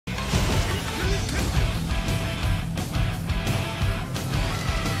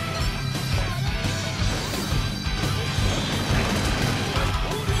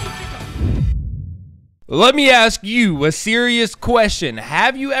Let me ask you a serious question.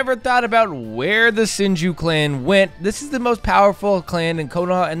 Have you ever thought about where the Senju clan went? This is the most powerful clan in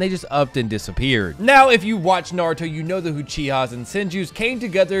Konoha, and they just upped and disappeared. Now, if you watch Naruto, you know the Uchihas and Senjus came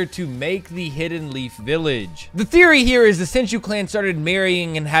together to make the Hidden Leaf Village. The theory here is the Senju clan started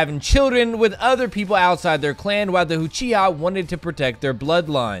marrying and having children with other people outside their clan, while the Uchiha wanted to protect their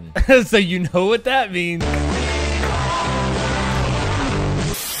bloodline. So you know what that means.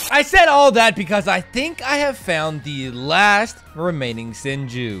 I said all that because I think I have found the last remaining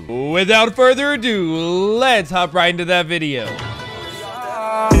Senju. Without further ado, let's hop right into that video.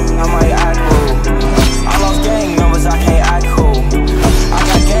 I might act cool. I lost gang members, I can't act cool. I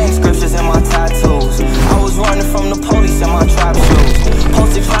got gang scriptures in my tattoos. I was running from the police in my trap shoes.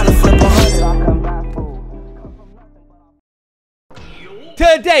 Posted trying to flip 100, I come back.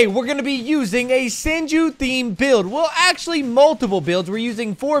 Today, we're going to be using a Senju themed build. Well, actually, multiple builds. We're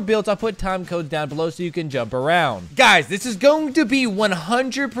using 4 builds. I'll put time codes down below so you can jump around. Guys, this is going to be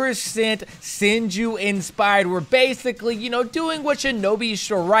 100% Senju inspired. We're basically, you know, doing what Shinobi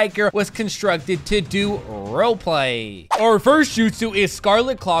Striker was constructed to do, roleplay. Our first jutsu is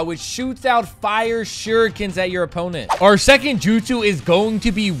Scarlet Claw, which shoots out fire shurikens at your opponent. Our second jutsu is going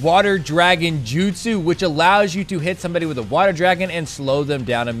to be Water Dragon Jutsu, which allows you to hit somebody with a water dragon and slow them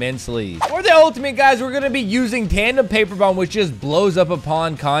down immensely. For the ultimate, guys, we're going to be using Tandem Paper Bomb, which just blows up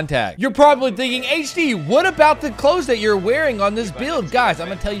upon contact. You're probably thinking, HD, what about the clothes that you're wearing on this build? Guys, I'm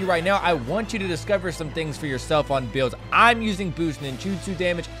going to tell you right now, I want you to discover some things for yourself on builds. I'm using boost ninjutsu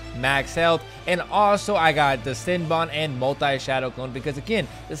damage, max health, and also I got the Senbon and multi-shadow clone because, again,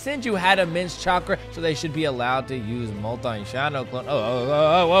 the Senju had immense chakra, so they should be allowed to use multi-shadow clone.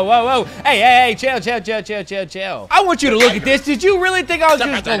 Whoa. Hey, chill. I want you to look at this. Did you really think I was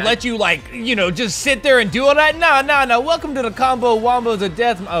just gonna let you, like, you know, just sit there and do all that? No. Welcome to the combo wombos of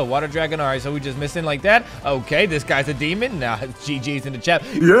death. Oh, water dragon. All right, so we just missing like that. Okay, this guy's a demon. Now, GG's in the chat.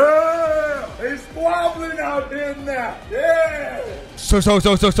 Yeah, it's squabbling out there now. Yeah. So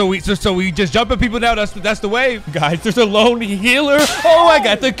we just jumping people now. That's the wave, guys. There's a lone healer. Oh, I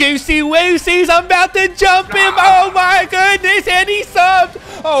got the goosey woosies. I'm about to jump him. Oh my goodness, and he subbed.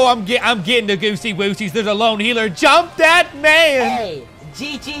 Oh, I'm getting the goosey woosies. There's a lone healer. Jump that man. Hey,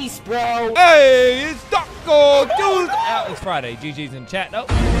 GG's, bro. Hey, it's Taco Tuesday. Oh, it's Friday. GG's in chat.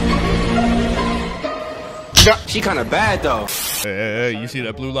 Nope. She kind of bad though. Hey, you see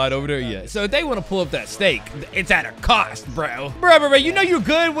that blue light over there? Yeah. So if they want to pull up that stake, it's at a cost, bro. Bro, you know you're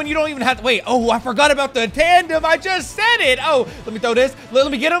good when you don't even have to wait. Oh, I forgot about the tandem. I just said it. Oh, let me throw this.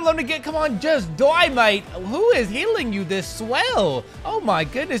 Let me get him. Come on, just die, mate. Who is healing you this swell? Oh my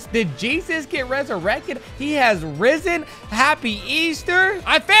goodness. Did Jesus get resurrected? He has risen. Happy Easter.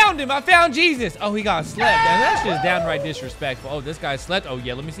 I found him. I found Jesus. Oh, he got slept. And that's just downright disrespectful. Oh, this guy slept. Oh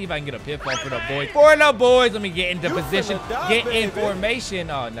yeah, let me see if I can get a pitfall for the boys. For the boys. Let me get into position. Get in formation.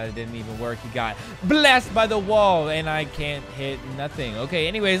 Oh, no, it didn't even work. He got blessed by the wall, and I can't hit nothing. Okay,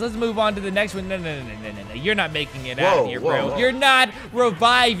 anyways, let's move on to the next one. No. You're not making it out here, bro. You're not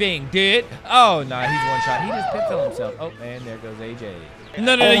reviving, dude. Oh, no, he's one shot. He just pitfall himself. Oh, and there goes AJ.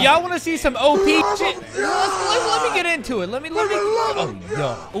 No. Y'all want to see some OP shit? Let me get into it. Let me. Oh,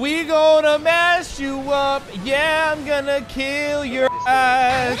 yo. We gonna mash you up. Yeah, I'm gonna kill your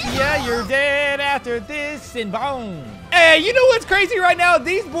ass. Yeah, you're dead after this and boom. Hey, you know what's crazy right now?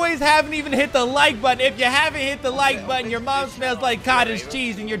 These boys haven't even hit the like button. If you haven't hit the like button, your mom smells like cottage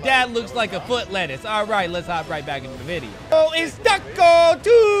cheese and your dad looks like a foot lettuce. All right, let's hop right back into the video. Oh, it's Taco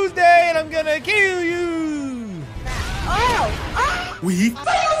Tuesday and I'm gonna kill you.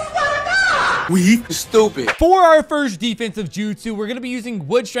 We stupid. For our first defensive jutsu, we're going to be using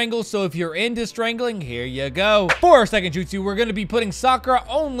wood strangle, so if you're into strangling, here you go. For our second jutsu, we're going to be putting Sakura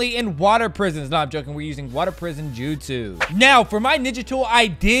only in water prisons. No, I'm joking. We're using water prison jutsu. Now, for my ninja tool, I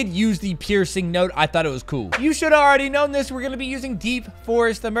did use the piercing note. I thought it was cool. You should have already known this. We're going to be using deep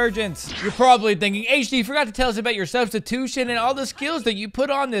forest emergence. You're probably thinking, HD, you forgot to tell us about your substitution and all the skills that you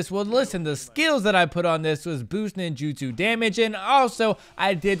put on this. Well, listen, the skills that I put on this was boost ninjutsu damage, and also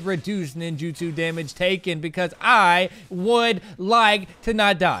I did reduce ninjutsu damage taken because I would like to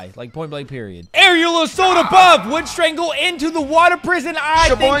not die, like point blank period. Aerial assault above, wood strangle into the water prison. I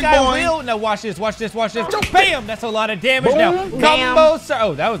think I will. Now watch this. Bam, that's a lot of damage. Now combo.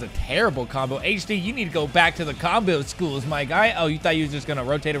 Oh, that was a terrible combo. HD, you need to go back to the combo schools, my guy. Oh, you thought you was just gonna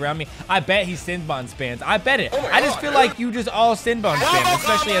rotate around me? I bet he Senbon spams. I bet it. I just feel like you just all Senbon spam,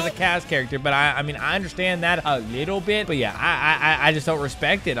 especially as a cast character. But I mean, I understand that a little bit. But yeah, I just don't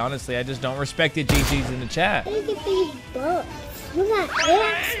respect it. Honestly, I just don't respect it. GG's in the chat. Look at these books. You got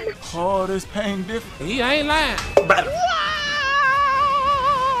X? Oh, this pain different. He ain't lying.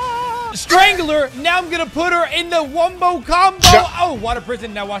 Strangler. Now I'm gonna put her in the wombo combo. Oh, water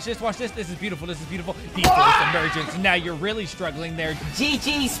prison. Now watch this. Watch this. This is beautiful. This is beautiful. Defense emergence. Now you're really struggling there.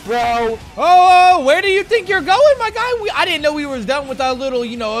 GG's, bro. Oh, where do you think you're going, my guy? I didn't know we was done with our little,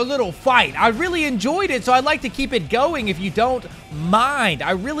 a little fight. I really enjoyed it, so I'd like to keep it going if you don't mind.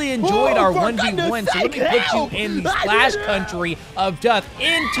 I really enjoyed our 1v1, so let me put you in the splash country of death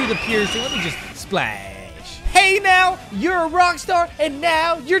into the piercing. Let me just splash. Hey, now, you're a rock star, and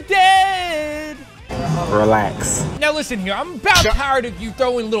now you're dead. Relax. Now listen here, I'm about tired of you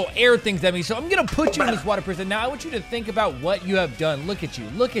throwing little air things at me, so I'm gonna put you in this water prison. Now I want you to think about what you have done. Look at you,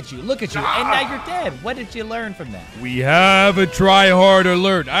 look at you, look at you, and now you're dead. What did you learn from that? We have a try-hard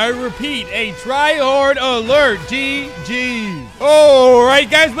alert. I repeat, a try-hard alert. GG. All right,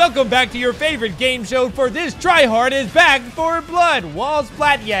 guys, welcome back to your favorite game show. For this try-hard is back for blood. Wall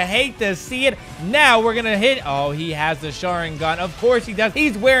splat, you hate to see it. Now we're gonna hit. Oh, he has the Sharingan. Of course he does.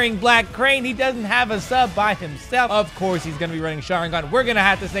 He's wearing Black Crane. He doesn't have a sub by himself. Of course he's gonna be running Sharingan. We're gonna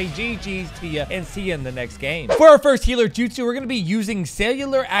have to say GG's to you and see you in the next game. For our first healer jutsu, we're gonna be using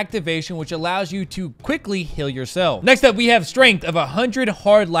cellular activation, which allows you to quickly heal yourself. Next up, we have strength of 100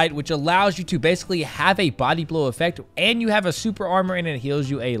 hard light, which allows you to basically have a body blow effect, and you have a super armor and it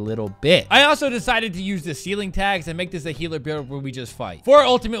heals you a little bit. I also decided to use the ceiling tags and make this a healer build where we just fight. For our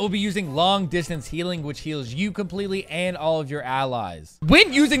ultimate, we'll be using long distance healing, which heals you completely and all of your allies.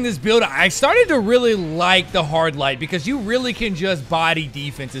 When using this build, I started to really like the hard light because you really can just body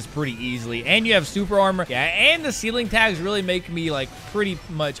defenses pretty easily, and you have super armor. Yeah, and the ceiling tags really make me like pretty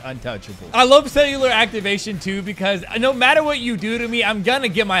much untouchable. I love cellular activation too because no matter what you do to me, I'm gonna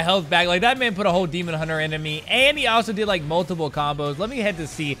get my health back. Like that man put a whole demon hunter into me, and he also did like multiple combos. Let me head to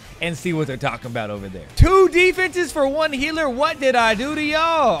C and see what they're talking about over there. 2 defenses for 1 healer. What did I do to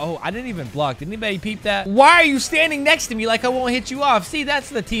y'all? Oh, I didn't even block. Did anybody peep that? Why are you standing next to me like I won't hit you off? See, that's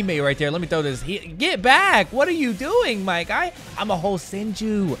the teammate right there. Let me throw this. Get back. What are you doing, my guy? I'm a whole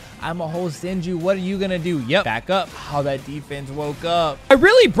Senju. I'm a whole Senju. What are you gonna do? Yep, back up. Oh, that defense woke up. I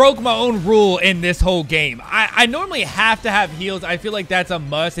really broke my own rule in this whole game. I normally have to have heals. I feel like that's a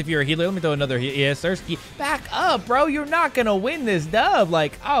must if you're a healer. Let me throw another heal. Yeah, Sirski. Back up, bro. You're not gonna win this dub.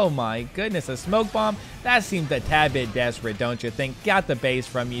 Like, oh my goodness, a smoke bomb. That seems a tad bit desperate, don't you think? Got the base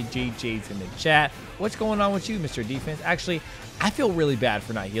from you. GG's in the chat. What's going on with you, Mr. Defense? Actually, I feel really bad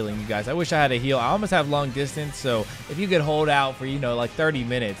for not healing you guys. I wish I had a heal. I almost have long distance, so if you could hold out for, like 30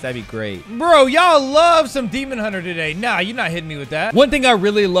 minutes, that'd be great. Bro, y'all love some Demon Hunter today. Nah, you're not hitting me with that. One thing I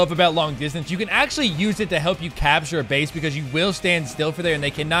really love about long distance, you can actually use it to help you capture a base because you will stand still for there, and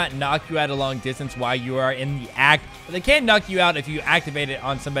they cannot knock you out a long distance while you are in the act. But they can knock you out if you activate it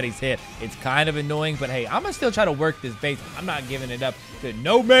on somebody's hit. It's kind of annoying, but hey, I'm gonna still try to work this base. I'm not giving it up to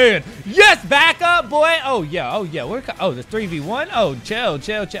no man. Yes, back up, boy. Oh, yeah. Oh, yeah. Oh, there's 3v1. Oh, chill.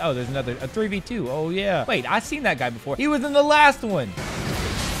 Oh, there's another, a 3v2. Oh, yeah. Wait, I've seen that guy before. He was in the last one.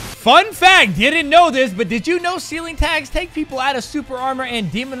 Fun fact, didn't know this, but did you know ceiling tags take people out of super armor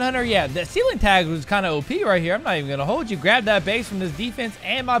and demon hunter? Yeah, the ceiling tag was kind of OP right here. I'm not even gonna hold you. Grab that base from this defense,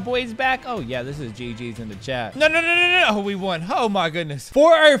 and my boy's back. Oh yeah, this is GG's in the chat. No. Oh, we won. Oh my goodness.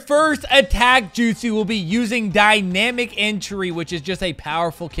 For our first attack jutsu, we'll be using dynamic entry, which is just a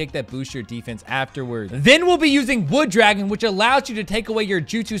powerful kick that boosts your defense afterwards. Then we'll be using wood dragon, which allows you to take away your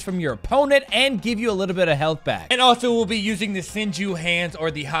jutsus from your opponent and give you a little bit of health back. And also we'll be using the Senju hands,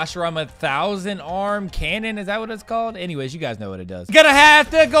 or the Hashirama 1,000-arm cannon. Is that what it's called? Anyways, you guys know what it does. Gonna have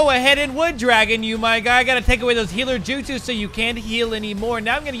to go ahead and wood dragon you, my guy. Gotta take away those healer jutsus so you can't heal anymore.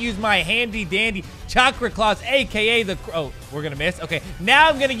 Now I'm gonna use my handy dandy chakra claws, aka the... Oh, we're gonna miss. Okay, now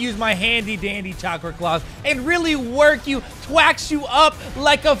I'm gonna use my handy dandy chakra claws and really work you, twax you up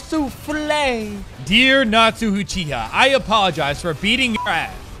like a souffle. Dear Natsu Uchiha, I apologize for beating your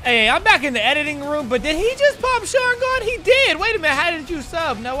ass. Hey, I'm back in the editing room, but did he just pop Sharingan? He did. Wait a minute, how did you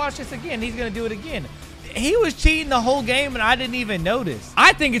sub? Now watch this again. He's gonna do it again. He was cheating the whole game and I didn't even notice.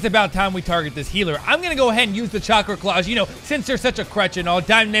 I think it's about time we target this healer. I'm gonna go ahead and use the chakra claws. Since they're such a crutch and all,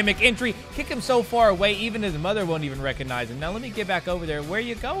 dynamic entry, kick him so far away, even his mother won't even recognize him. Now let me get back over there. Where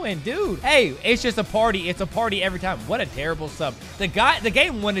you going, dude? Hey, it's just a party. It's a party every time. What a terrible sub. The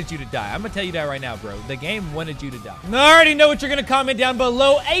game wanted you to die. I'm gonna tell you that right now, bro. The game wanted you to die. I already know what you're gonna comment down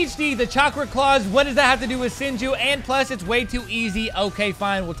below. HD, the chakra claws, what does that have to do with Senju? And plus, it's way too easy. Okay,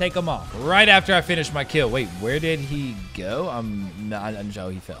 fine, we'll take them off. Right after I finish my kill. Wait, where did he go? I'm not sure.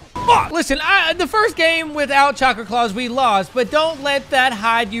 He fell. Listen, the first game without chakra claws, we lost, but don't let that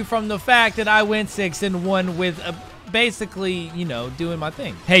hide you from the fact that I went 6-1 with basically, you know, doing my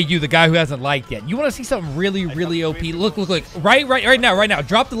thing. Hey, you, the guy who hasn't liked yet. You want to see something really, really OP? Look. Right now.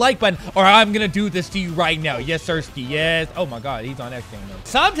 Drop the like button, or I'm gonna do this to you right now. Yes, Sirski. Yes. Oh my God, he's on X game though.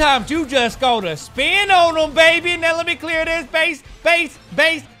 Sometimes you just go to spin on them, baby. Now let me clear this base.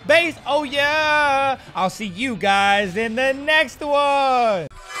 Oh yeah. I'll see you guys in the next one.